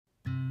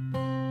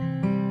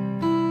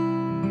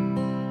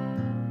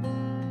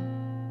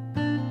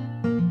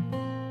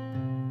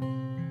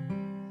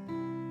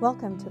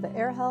Welcome to the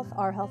Air Health,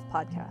 Our Health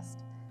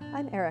podcast.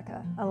 I'm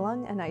Erica, a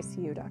lung and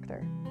ICU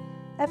doctor.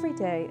 Every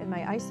day in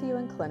my ICU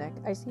and clinic,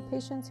 I see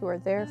patients who are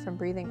there from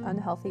breathing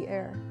unhealthy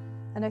air,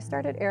 and I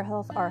started Air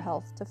Health, Our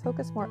Health to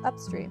focus more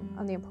upstream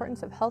on the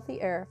importance of healthy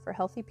air for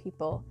healthy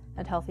people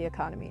and healthy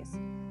economies.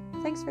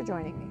 Thanks for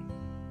joining me.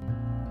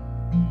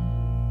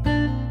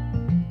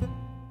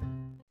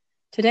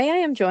 Today I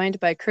am joined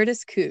by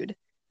Curtis Cood,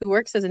 who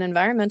works as an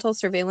environmental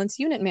surveillance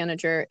unit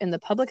manager in the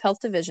Public Health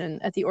Division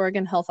at the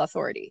Oregon Health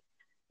Authority,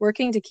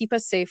 working to keep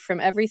us safe from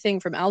everything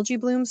from algae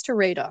blooms to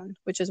radon,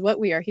 which is what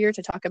we are here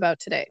to talk about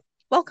today.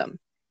 Welcome.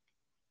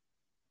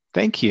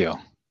 Thank you.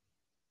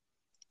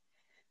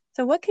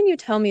 So what can you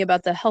tell me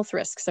about the health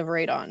risks of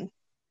radon?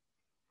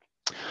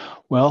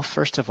 Well,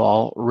 first of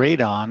all,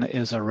 radon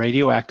is a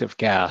radioactive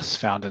gas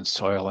found in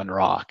soil and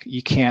rock.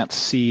 You can't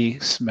see,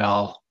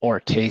 smell,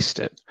 or taste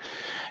it.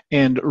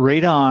 And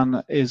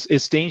radon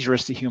is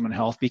dangerous to human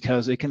health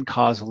because it can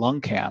cause lung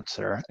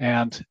cancer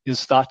and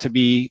is thought to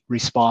be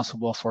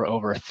responsible for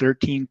over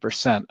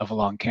 13% of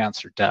lung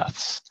cancer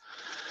deaths.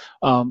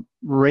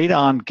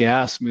 Radon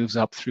gas moves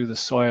up through the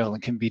soil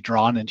and can be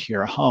drawn into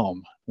your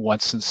home.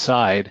 Once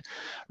inside,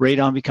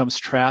 radon becomes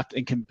trapped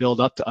and can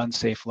build up to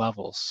unsafe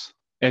levels.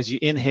 As you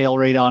inhale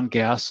radon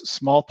gas,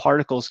 small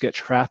particles get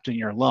trapped in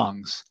your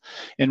lungs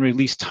and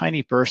release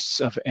tiny bursts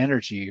of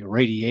energy,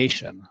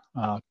 radiation,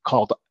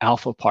 called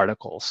alpha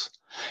particles.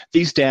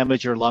 These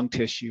damage your lung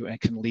tissue and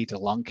can lead to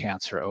lung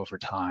cancer over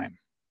time.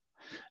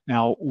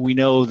 Now, we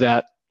know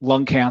that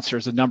lung cancer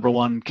is the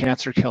 #1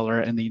 cancer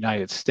killer in the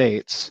United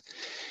States.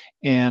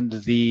 And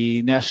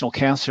the National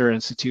Cancer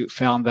Institute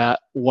found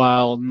that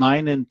while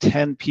 9 in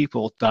 10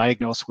 people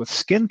diagnosed with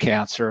skin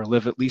cancer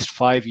live at least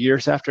 5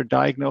 years after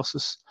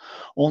diagnosis,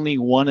 only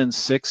 1 in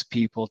 6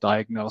 people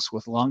diagnosed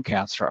with lung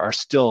cancer are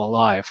still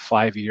alive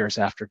 5 years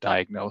after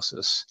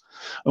diagnosis.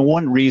 And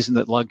one reason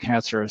that lung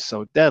cancer is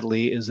so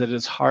deadly is that it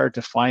is hard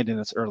to find in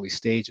its early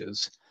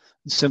stages.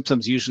 The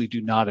symptoms usually do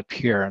not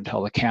appear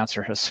until the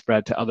cancer has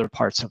spread to other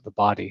parts of the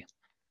body.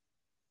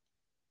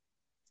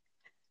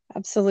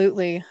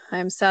 Absolutely.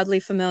 I'm sadly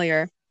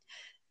familiar.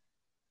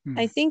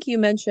 I think you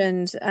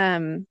mentioned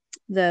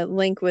the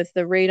link with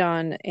the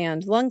radon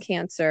and lung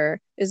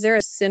cancer. Is there a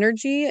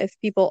synergy if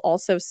people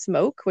also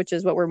smoke, which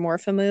is what we're more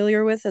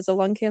familiar with as a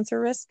lung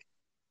cancer risk?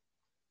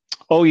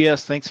 Oh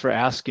yes, thanks for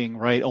asking.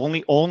 Right,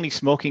 only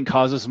smoking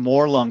causes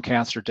more lung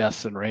cancer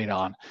deaths than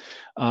radon.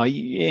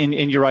 And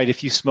you're right,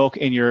 if you smoke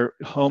and your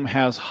home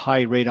has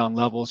high radon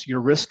levels,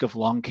 your risk of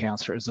lung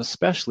cancer is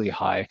especially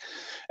high.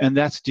 And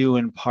that's due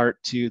in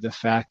part to the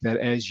fact that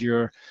as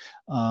you're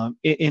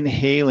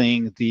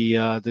inhaling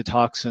the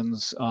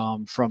toxins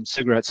from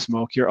cigarette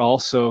smoke, you're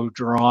also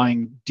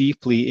drawing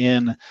deeply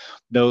in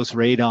those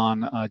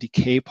radon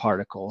decay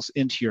particles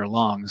into your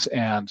lungs,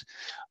 and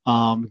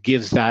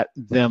gives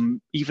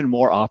them even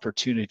more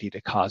opportunity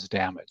to cause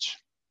damage.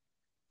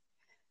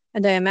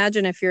 And I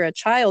imagine if you're a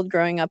child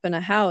growing up in a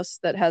house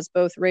that has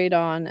both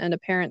radon and a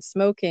parent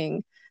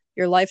smoking,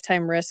 your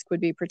lifetime risk would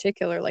be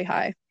particularly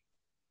high.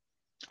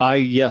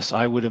 Yes,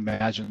 I would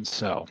imagine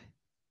so.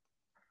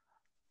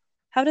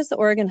 How does the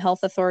Oregon Health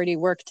Authority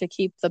work to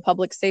keep the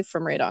public safe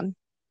from radon?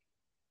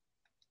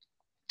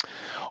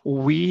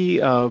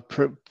 We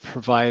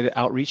provide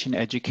outreach and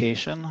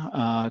education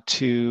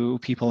to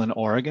people in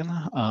Oregon.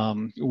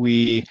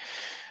 We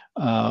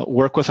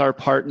work with our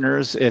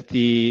partners at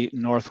the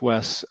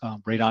Northwest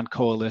Radon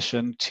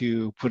Coalition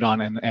to put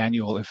on an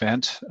annual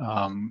event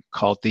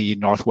called the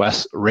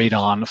Northwest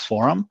Radon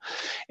Forum,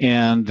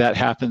 and that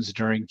happens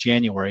during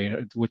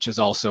January, which is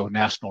also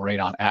National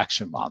Radon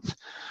Action Month.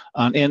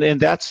 And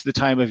that's the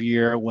time of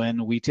year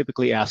when we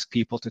typically ask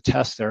people to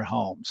test their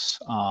homes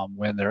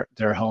when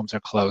their homes are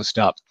closed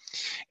up.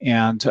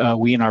 And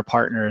we and our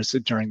partners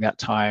during that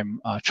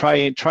time try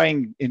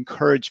and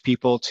encourage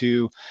people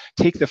to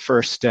take the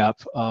first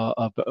step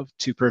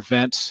to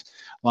prevent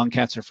lung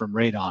cancer from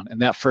radon.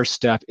 And that first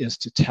step is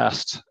to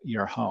test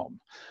your home.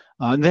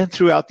 And then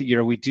throughout the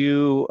year, we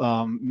do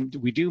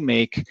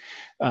make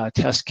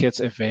test kits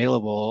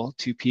available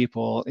to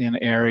people in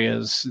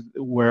areas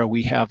where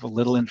we have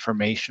little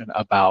information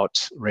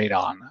about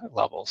radon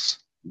levels.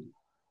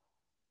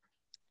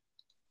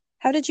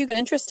 How did you get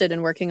interested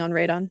in working on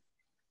radon?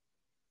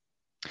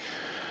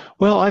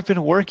 Well, I've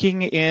been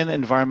working in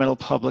environmental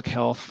public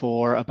health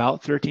for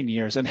about 13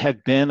 years and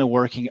had been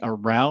working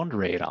around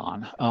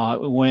radon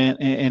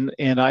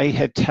and I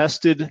had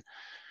tested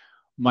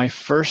my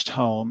first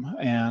home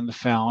and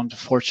found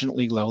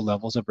fortunately low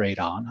levels of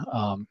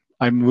radon.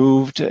 I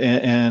moved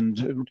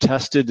and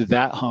tested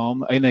that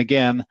home and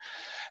again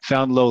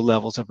found low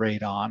levels of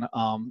radon.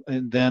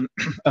 And then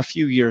a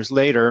few years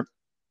later,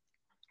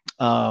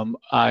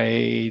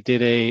 I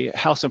did a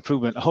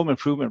home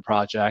improvement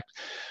project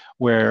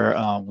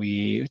where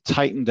we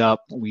tightened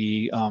up,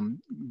 we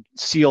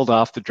sealed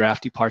off the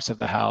drafty parts of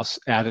the house,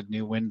 added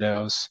new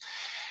windows,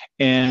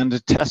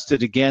 and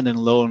tested again, and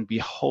lo and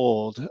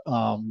behold,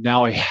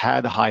 now I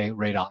had high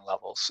radon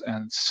levels.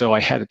 And so I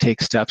had to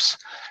take steps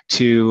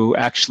to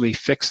actually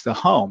fix the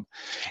home.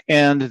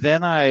 And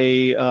then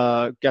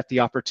I got the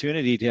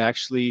opportunity to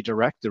actually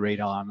direct the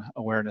radon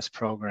awareness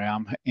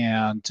program.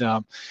 And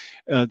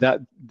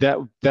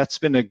that's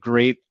been a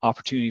great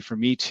opportunity for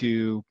me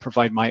to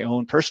provide my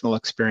own personal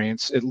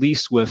experience, at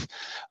least with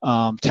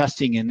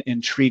testing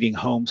and treating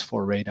homes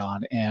for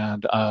radon.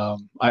 And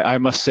I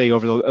must say,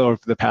 over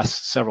the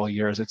past several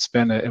years, it's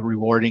been a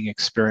rewarding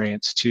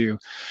experience to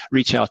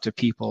reach out to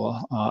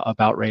people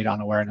about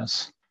radon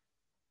awareness.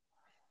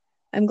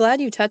 I'm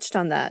glad you touched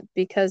on that,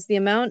 because the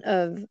amount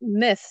of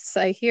myths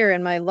I hear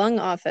in my lung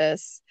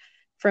office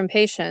from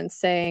patients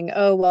saying,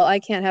 oh, well, I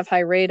can't have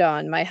high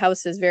radon, my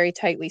house is very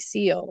tightly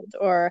sealed,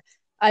 or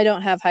I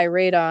don't have high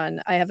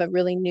radon, I have a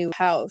really new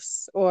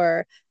house,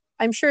 or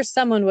I'm sure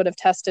someone would have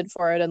tested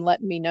for it and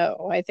let me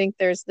know. I think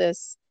there's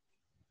this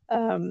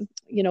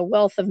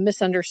wealth of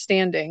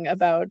misunderstanding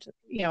about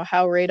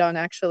how radon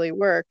actually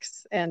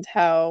works and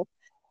how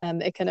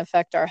it can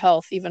affect our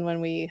health even when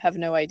we have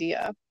no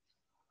idea.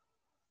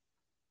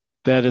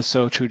 That is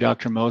so true,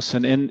 Dr.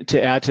 Mosen. And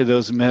to add to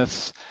those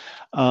myths,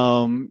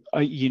 someone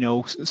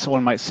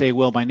might say,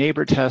 well, my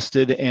neighbor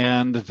tested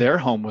and their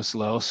home was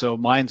low, so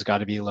mine's got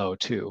to be low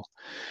too.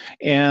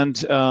 And,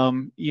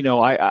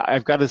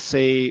 I've got to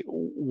say,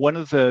 one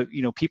of the,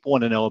 people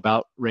want to know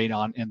about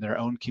radon in their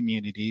own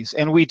communities.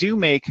 And we do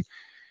make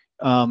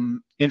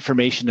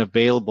information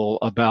available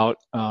about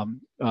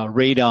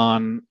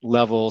radon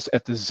levels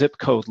at the zip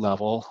code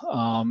level.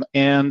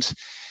 And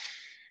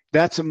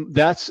that's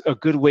a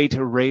good way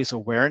to raise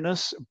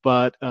awareness,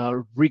 but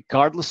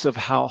regardless of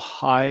how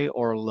high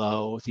or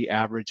low the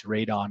average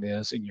radon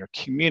is in your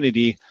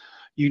community,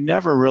 you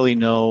never really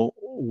know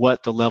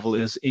what the level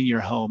is in your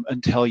home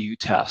until you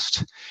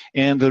test.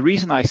 And the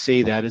reason I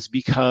say that is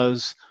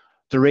because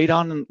the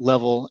radon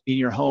level in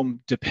your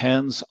home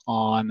depends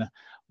on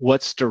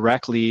what's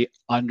directly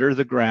under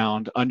the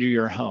ground, under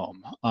your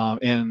home.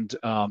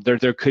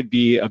 There could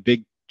be a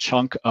big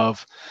chunk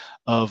of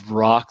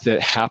rock that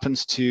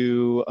happens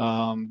to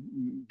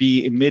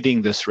be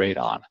emitting this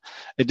radon.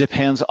 It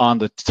depends on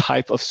the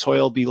type of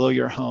soil below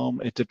your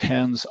home. It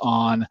depends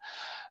on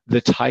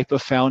the type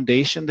of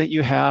foundation that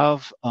you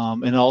have,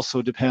 and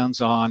also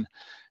depends on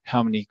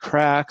how many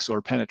cracks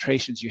or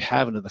penetrations you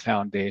have into the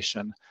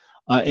foundation.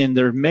 And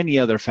there are many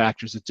other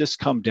factors that just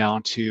come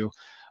down to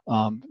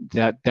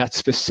that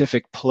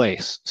specific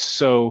place.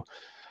 So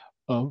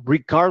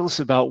regardless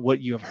about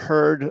what you have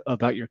heard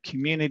about your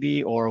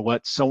community or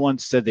what someone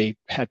said they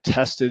had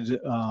tested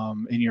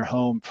in your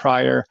home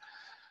prior,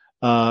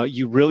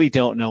 you really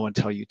don't know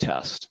until you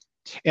test.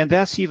 And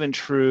that's even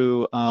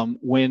true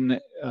when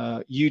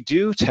you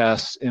do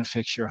test and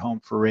fix your home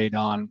for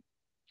radon,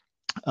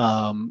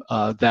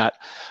 that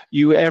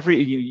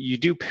you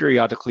do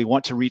periodically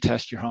want to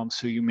retest your home,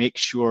 so you make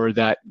sure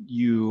that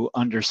you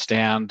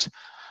understand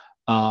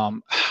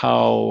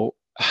how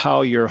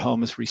your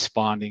home is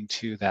responding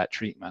to that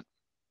treatment.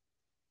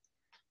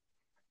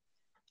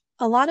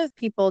 A lot of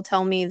people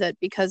tell me that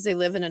because they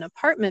live in an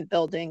apartment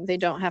building, they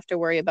don't have to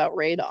worry about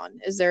radon.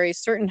 Is there a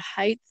certain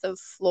height of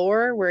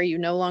floor where you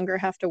no longer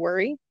have to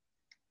worry?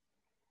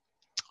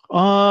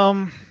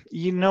 Not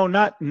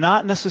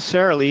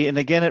necessarily. And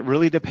again, it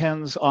really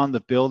depends on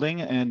the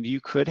building, and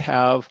you could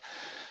have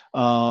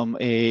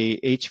a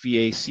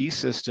HVAC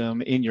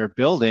system in your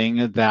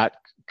building that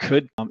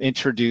could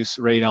introduce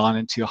radon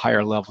into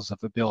higher levels of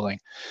the building.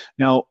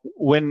 Now,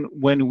 when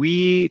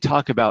we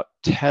talk about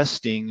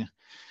testing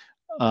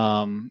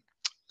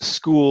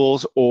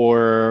schools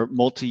or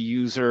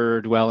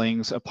multi-user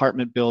dwellings,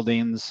 apartment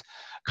buildings,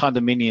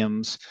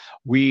 condominiums,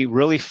 we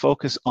really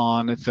focus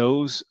on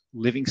those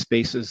living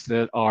spaces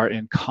that are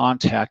in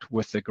contact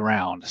with the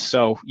ground.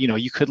 So,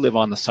 you could live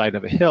on the side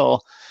of a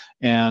hill,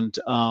 and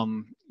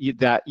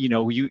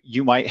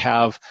you might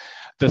have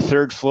the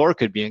third floor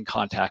could be in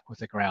contact with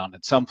the ground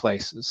in some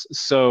places.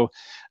 So,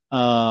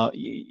 that's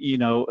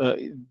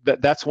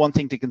one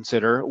thing to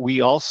consider.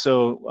 We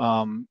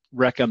also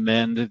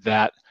recommend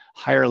that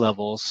higher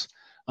levels,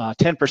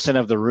 10%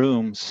 of the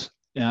rooms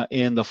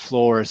in the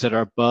floors that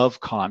are above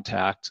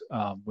contact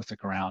with the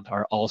ground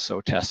are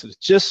also tested,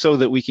 just so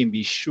that we can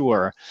be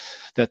sure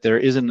that there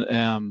isn't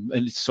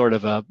sort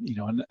of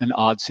an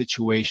odd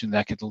situation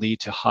that could lead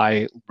to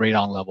high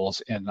radon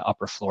levels in the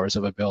upper floors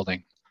of a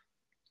building.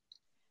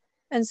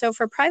 And so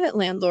for private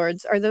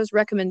landlords, are those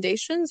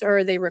recommendations, or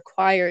are they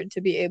required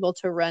to be able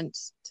to rent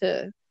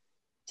to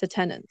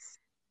tenants?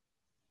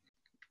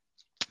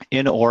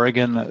 In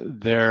Oregon,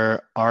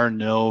 there are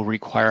no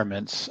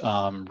requirements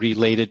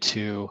related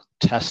to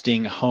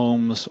testing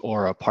homes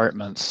or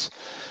apartments.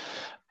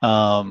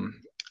 But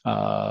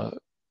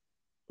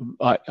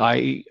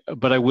I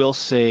will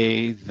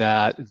say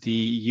that the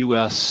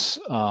U.S.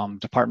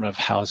 Department of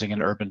Housing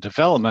and Urban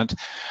Development,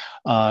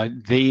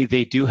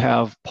 they do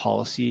have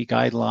policy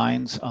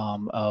guidelines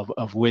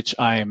of which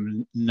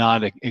I'm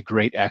not a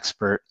great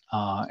expert,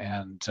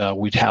 and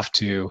we'd have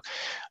to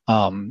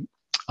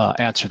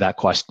answer that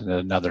question at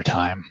another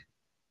time.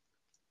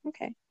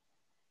 Okay.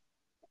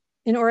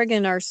 In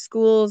Oregon, are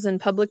schools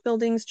and public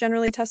buildings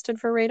generally tested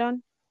for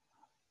radon?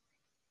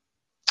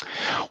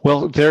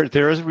 Well,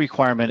 there is a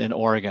requirement in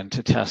Oregon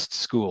to test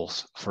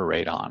schools for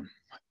radon,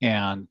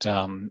 and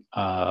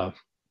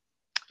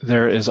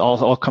there is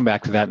also, I'll come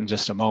back to that in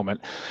just a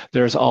moment.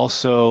 There's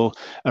also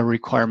a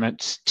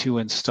requirement to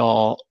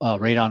install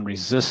radon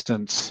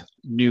resistance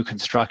new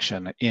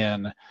construction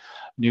in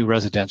new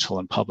residential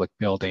and public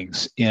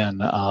buildings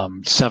in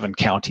 7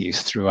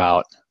 counties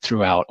throughout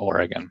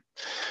Oregon.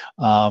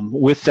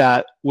 With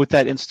that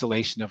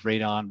installation of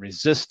radon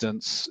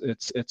resistance,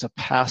 it's a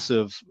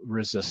passive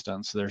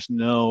resistance. There's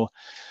no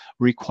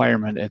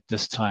requirement at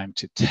this time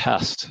to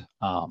test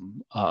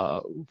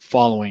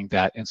following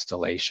that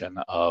installation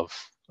of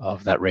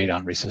that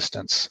radon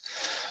resistance.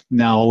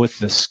 Now with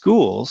the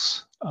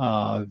schools,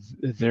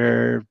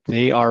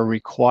 they are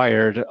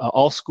required,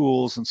 all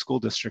schools and school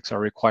districts are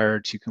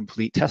required to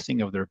complete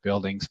testing of their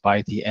buildings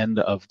by the end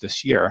of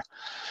this year,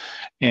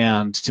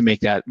 and to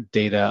make that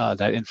data,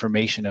 that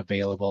information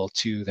available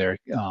to their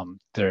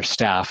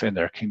staff and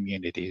their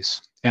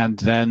communities. And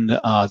then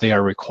they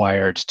are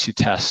required to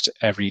test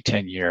every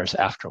 10 years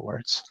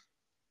afterwards.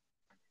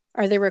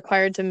 Are they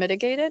required to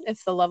mitigate it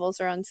if the levels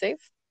are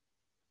unsafe?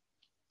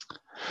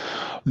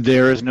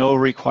 There is no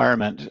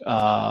requirement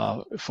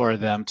for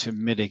them to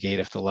mitigate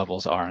if the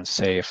levels are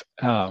unsafe.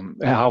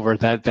 However,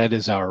 that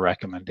is our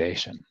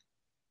recommendation.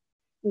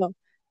 Well,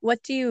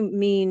 what do you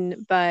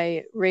mean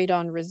by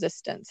radon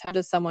resistance? How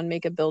does someone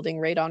make a building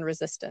radon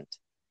resistant?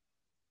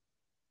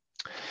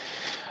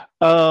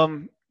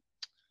 Most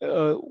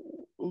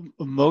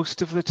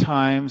of the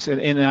times,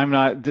 and I'm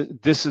not,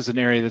 this is an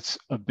area that's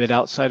a bit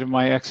outside of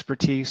my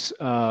expertise.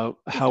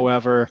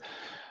 However,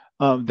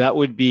 that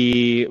would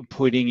be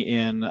putting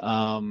in,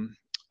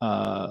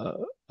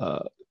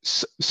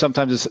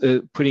 sometimes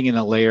it's putting in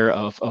a layer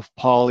of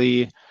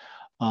poly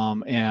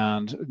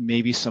and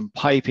maybe some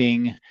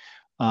piping,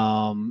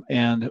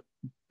 and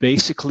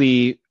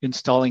basically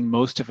installing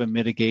most of a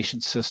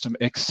mitigation system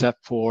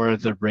except for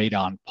the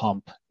radon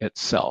pump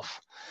itself,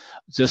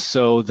 just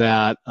so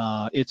that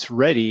it's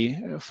ready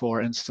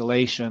for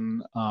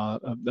installation,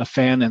 a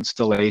fan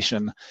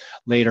installation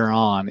later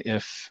on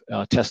if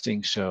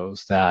testing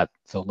shows that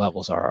the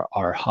levels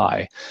are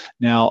high.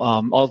 Now,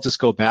 I'll just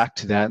go back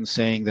to that and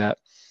saying that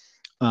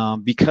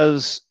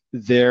because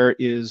there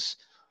is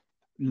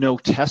no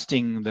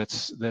testing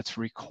that's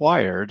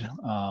required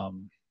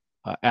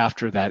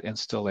after that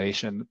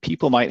installation,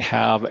 people might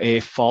have a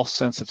false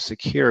sense of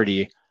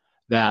security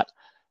that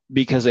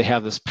because they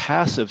have this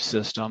passive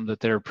system that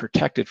they're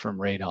protected from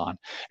radon.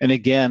 And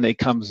again, it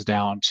comes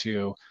down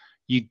to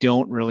you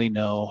don't really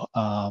know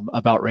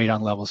about radon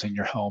levels in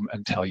your home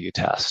until you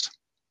test.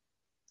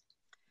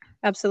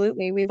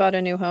 Absolutely. We bought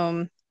a new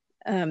home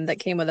that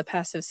came with a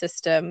passive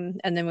system.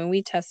 And then when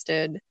we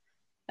tested,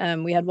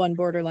 we had one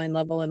borderline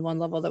level and one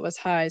level that was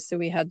high. So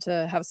we had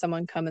to have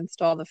someone come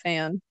install the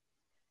fan.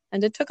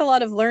 And it took a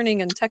lot of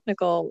learning and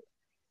technical,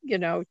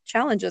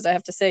 challenges, I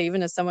have to say,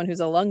 even as someone who's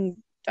a lung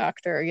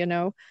doctor,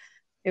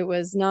 it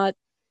was not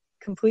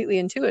completely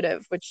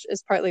intuitive, which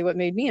is partly what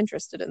made me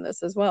interested in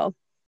this as well.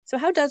 So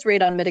how does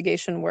radon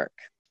mitigation work?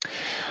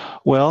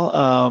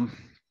 Well,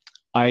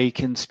 I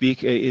can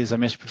speak, as I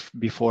mentioned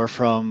before,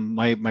 from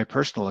my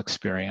personal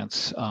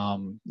experience.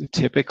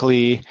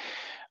 Typically,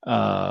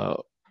 the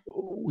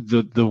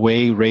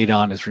way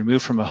radon is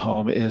removed from a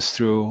home is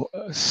through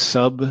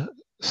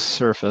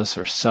subsurface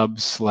or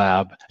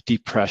sub-slab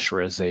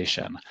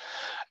depressurization.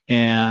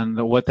 And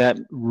what that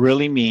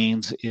really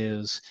means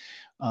is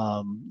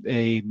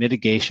a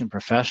mitigation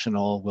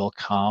professional will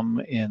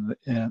come in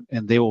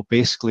and they will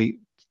basically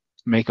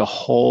make a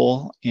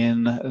hole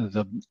in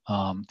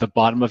the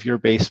bottom of your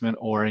basement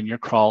or in your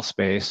crawl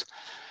space,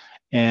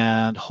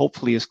 and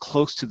hopefully as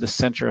close to the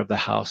center of the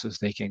house as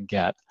they can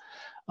get.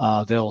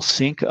 They'll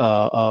sink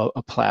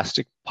a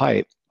plastic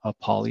pipe, a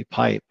poly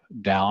pipe,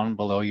 down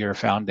below your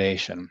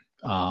foundation,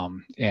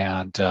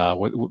 and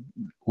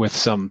with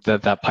some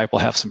that pipe will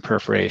have some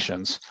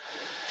perforations.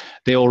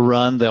 They'll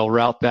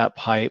route that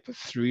pipe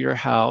through your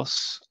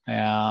house,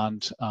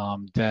 and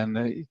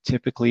then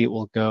typically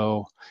it'll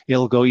go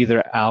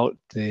either up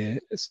the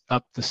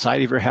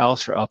side of your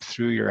house or up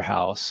through your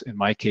house. In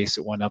my case,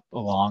 it went up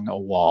along a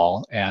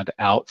wall and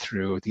out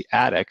through the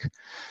attic.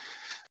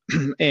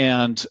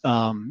 And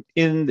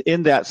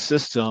in that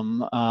system,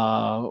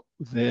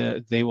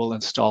 they will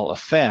install a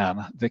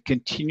fan that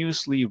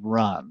continuously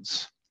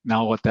runs.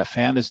 Now, what that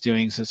fan is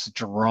doing is it's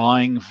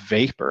drawing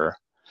vapor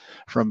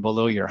from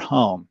below your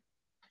home.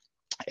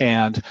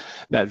 And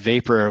that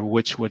vapor,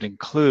 which would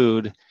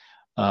include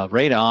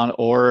radon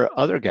or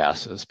other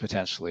gases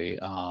potentially,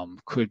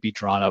 could be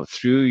drawn up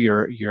through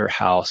your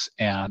house.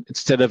 And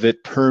instead of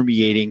it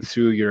permeating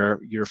through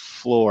your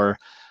floor,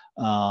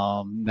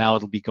 now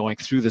it'll be going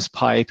through this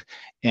pipe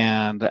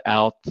and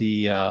out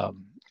the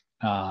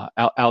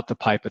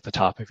pipe at the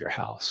top of your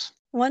house.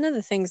 One of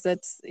the things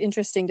that's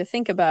interesting to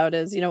think about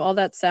is, all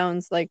that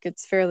sounds like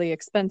it's fairly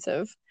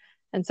expensive.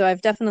 And so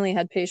I've definitely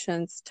had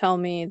patients tell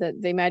me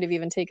that they might have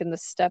even taken the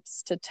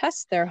steps to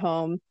test their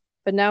home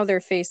but now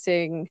they're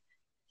facing,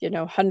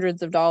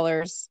 hundreds of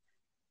dollars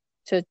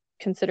to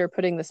consider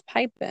putting this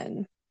pipe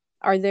in.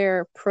 Are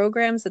there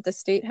programs that the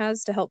state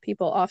has to help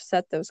people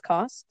offset those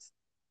costs?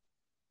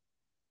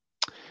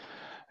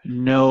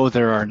 No,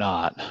 there are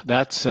not.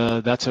 That's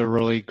a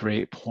really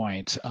great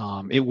point.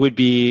 It would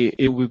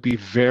be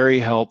very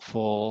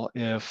helpful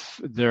if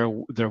there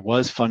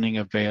was funding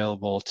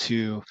available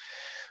to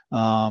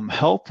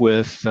help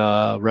with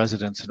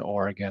residents in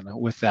Oregon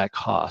with that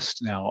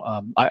cost.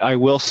 Now, I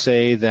will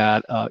say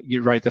that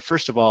you're right.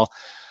 First of all,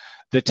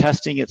 the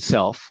testing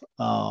itself,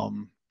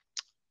 that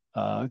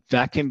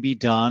can be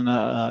done.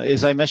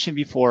 As I mentioned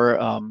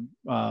before,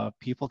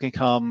 people can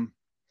come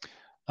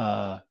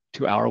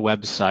to our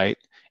website,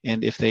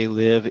 and if they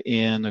live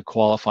in a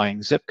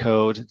qualifying zip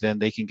code, then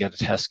they can get a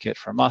test kit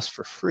from us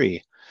for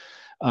free.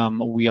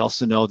 We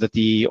also know that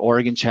the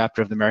Oregon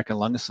chapter of the American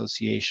Lung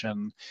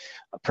Association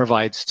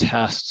provides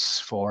tests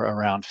for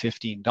around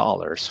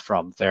 $15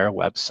 from their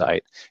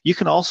website. You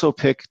can also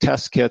pick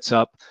test kits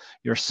up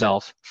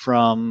yourself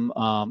from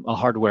a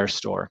hardware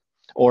store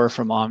or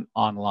from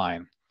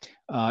online.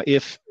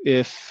 If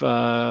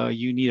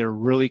you need a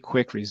really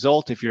quick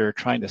result, if you're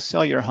trying to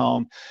sell your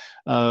home,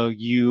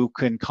 you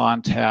can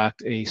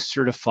contact a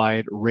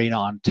certified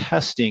radon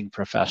testing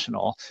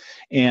professional,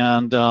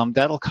 and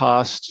that'll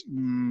cost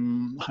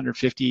 $150,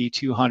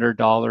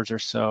 $200 or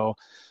so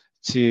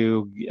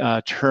to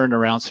turn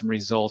around some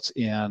results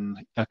in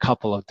a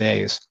couple of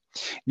days.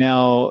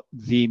 Now,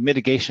 the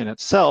mitigation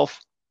itself,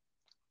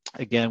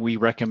 again, we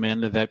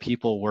recommend that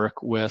people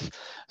work with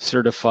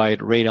certified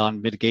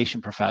radon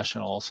mitigation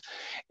professionals,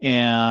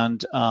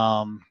 and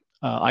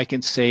I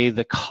can say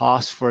the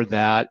cost for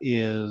that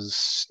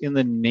is in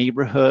the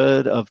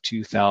neighborhood of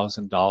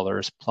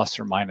 $2,000 plus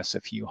or minus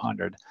a few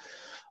hundred.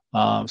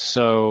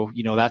 So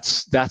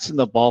that's in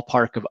the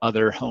ballpark of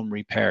other home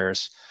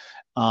repairs.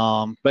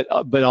 But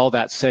all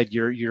that said,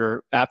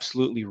 you're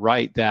absolutely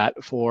right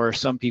that for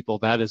some people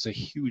that is a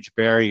huge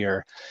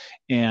barrier,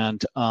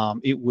 and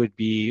it would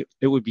be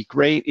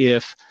great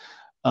if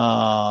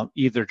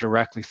either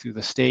directly through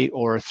the state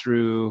or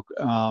through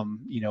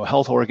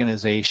health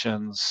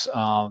organizations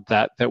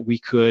that we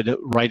could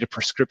write a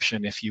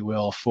prescription, if you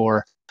will,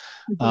 for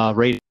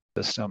radon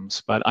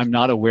systems. But I'm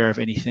not aware of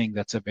anything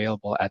that's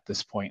available at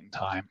this point in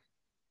time.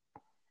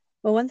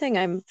 Well, one thing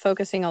I'm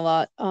focusing a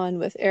lot on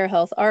with Air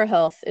Health, Our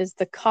Health, is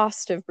the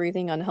cost of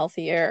breathing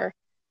unhealthy air,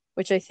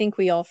 which I think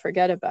we all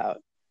forget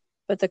about.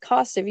 But the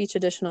cost of each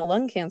additional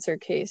lung cancer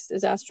case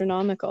is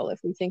astronomical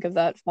if we think of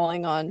that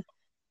falling on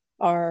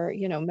our,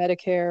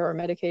 Medicare or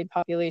Medicaid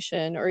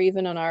population, or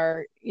even on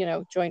our,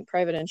 joint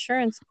private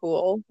insurance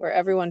pool where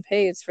everyone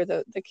pays for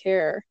the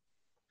care.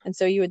 And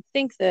so you would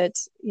think that,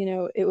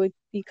 it would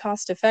be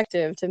cost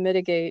effective to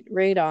mitigate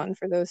radon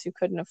for those who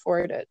couldn't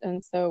afford it.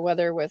 And so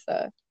whether with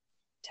a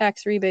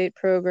tax rebate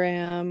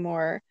program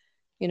or,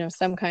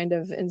 some kind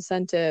of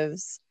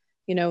incentives,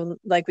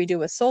 like we do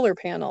with solar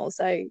panels,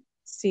 I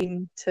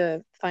seem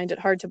to find it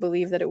hard to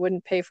believe that it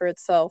wouldn't pay for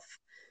itself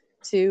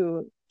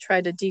to try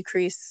to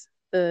decrease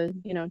the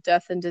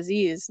death and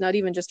disease, not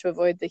even just to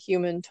avoid the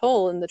human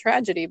toll and the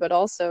tragedy, but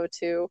also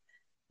to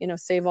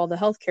save all the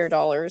healthcare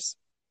dollars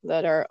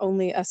that are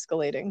only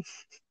escalating.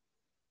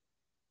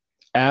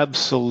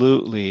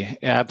 Absolutely.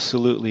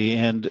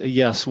 And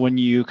yes, when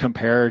you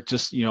compare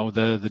just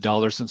the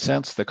dollars and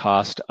cents, the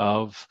cost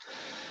of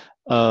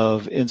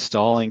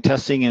installing,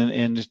 testing,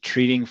 and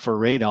treating for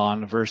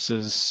radon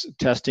versus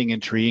testing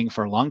and treating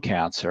for lung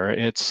cancer,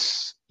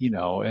 it's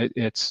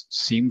it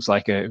seems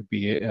like it would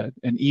be an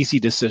easy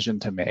decision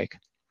to make.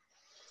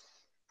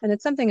 And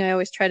it's something I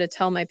always try to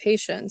tell my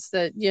patients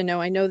that,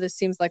 I know this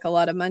seems like a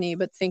lot of money,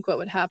 but think what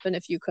would happen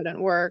if you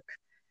couldn't work,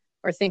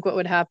 or think what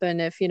would happen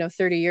if,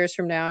 30 years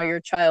from now,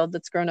 your child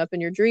that's grown up in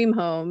your dream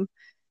home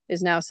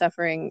is now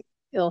suffering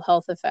ill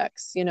health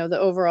effects. The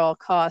overall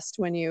cost,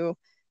 when you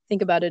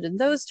think about it in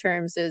those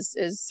terms, is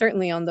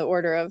certainly on the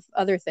order of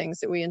other things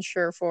that we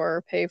insure for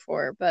or pay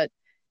for. But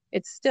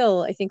it's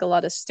still, I think, a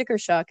lot of sticker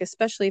shock,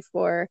 especially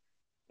for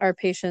our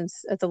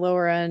patients at the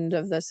lower end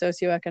of the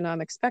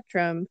socioeconomic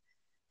spectrum,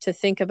 to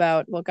think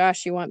about, well,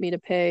 gosh, you want me to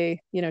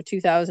pay,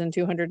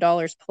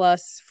 $2,200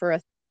 plus for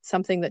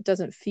something that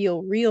doesn't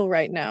feel real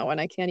right now, and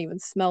I can't even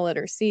smell it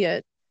or see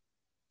it.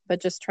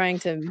 But just trying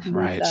to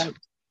make that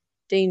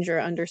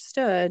danger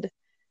understood,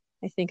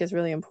 I think, is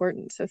really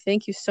important. So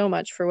thank you so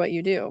much for what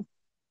you do.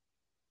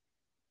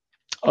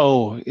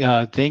 Oh,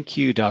 thank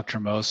you, Dr.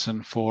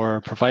 Mosen,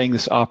 for providing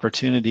this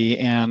opportunity,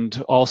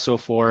 and also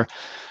for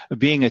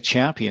being a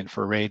champion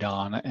for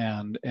radon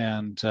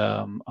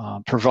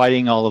and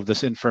providing all of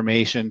this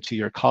information to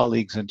your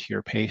colleagues and to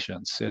your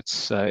patients.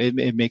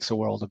 It makes a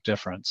world of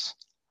difference.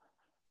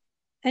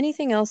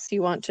 Anything else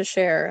you want to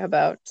share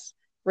about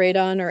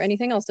radon or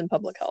anything else in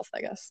public health, I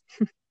guess?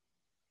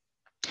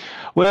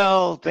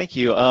 Well, thank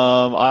you.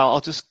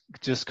 I'll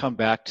just come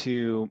back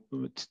to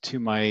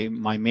my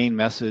main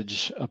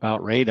message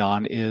about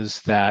radon is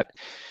that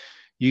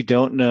You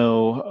don't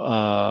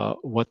know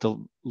what the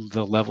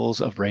levels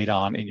of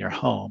radon in your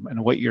home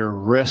and what your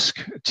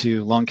risk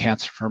to lung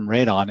cancer from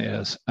radon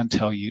is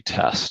until you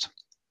test.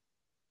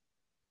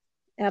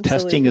 Absolutely.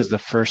 Testing is the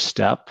first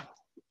step.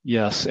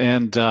 Yes,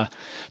 and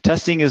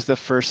testing is the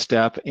first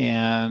step,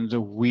 and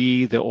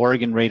we, the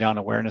Oregon Radon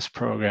Awareness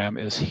Program,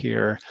 is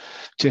here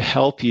to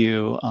help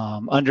you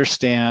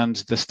understand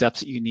the steps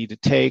that you need to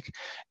take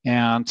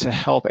and to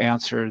help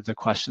answer the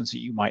questions that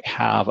you might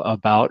have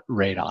about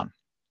radon.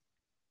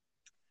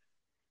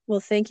 Well,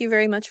 thank you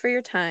very much for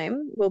your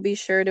time. We'll be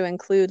sure to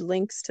include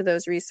links to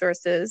those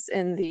resources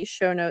in the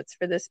show notes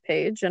for this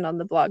page and on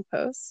the blog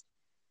post.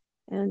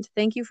 And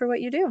thank you for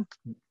what you do.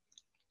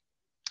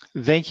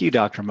 Thank you,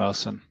 Dr.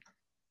 Mosen.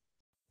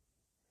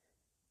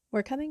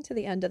 We're coming to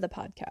the end of the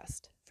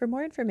podcast. For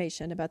more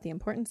information about the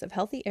importance of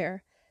healthy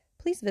air,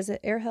 please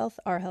visit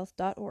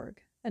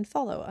airhealthourhealth.org and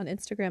follow on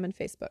Instagram and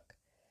Facebook.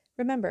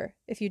 Remember,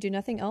 if you do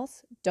nothing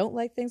else, don't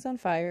light things on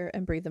fire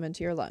and breathe them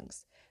into your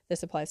lungs.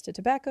 This applies to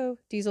tobacco,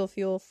 diesel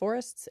fuel,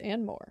 forests,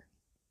 and more.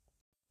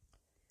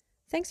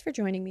 Thanks for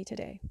joining me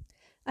today.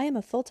 I am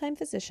a full-time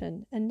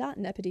physician and not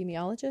an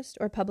epidemiologist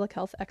or public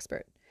health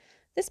expert.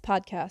 This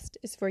podcast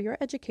is for your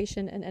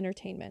education and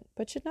entertainment,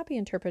 but should not be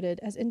interpreted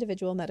as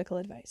individual medical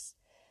advice.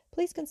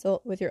 Please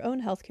consult with your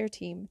own healthcare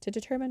team to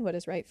determine what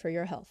is right for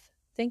your health.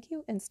 Thank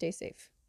you and stay safe.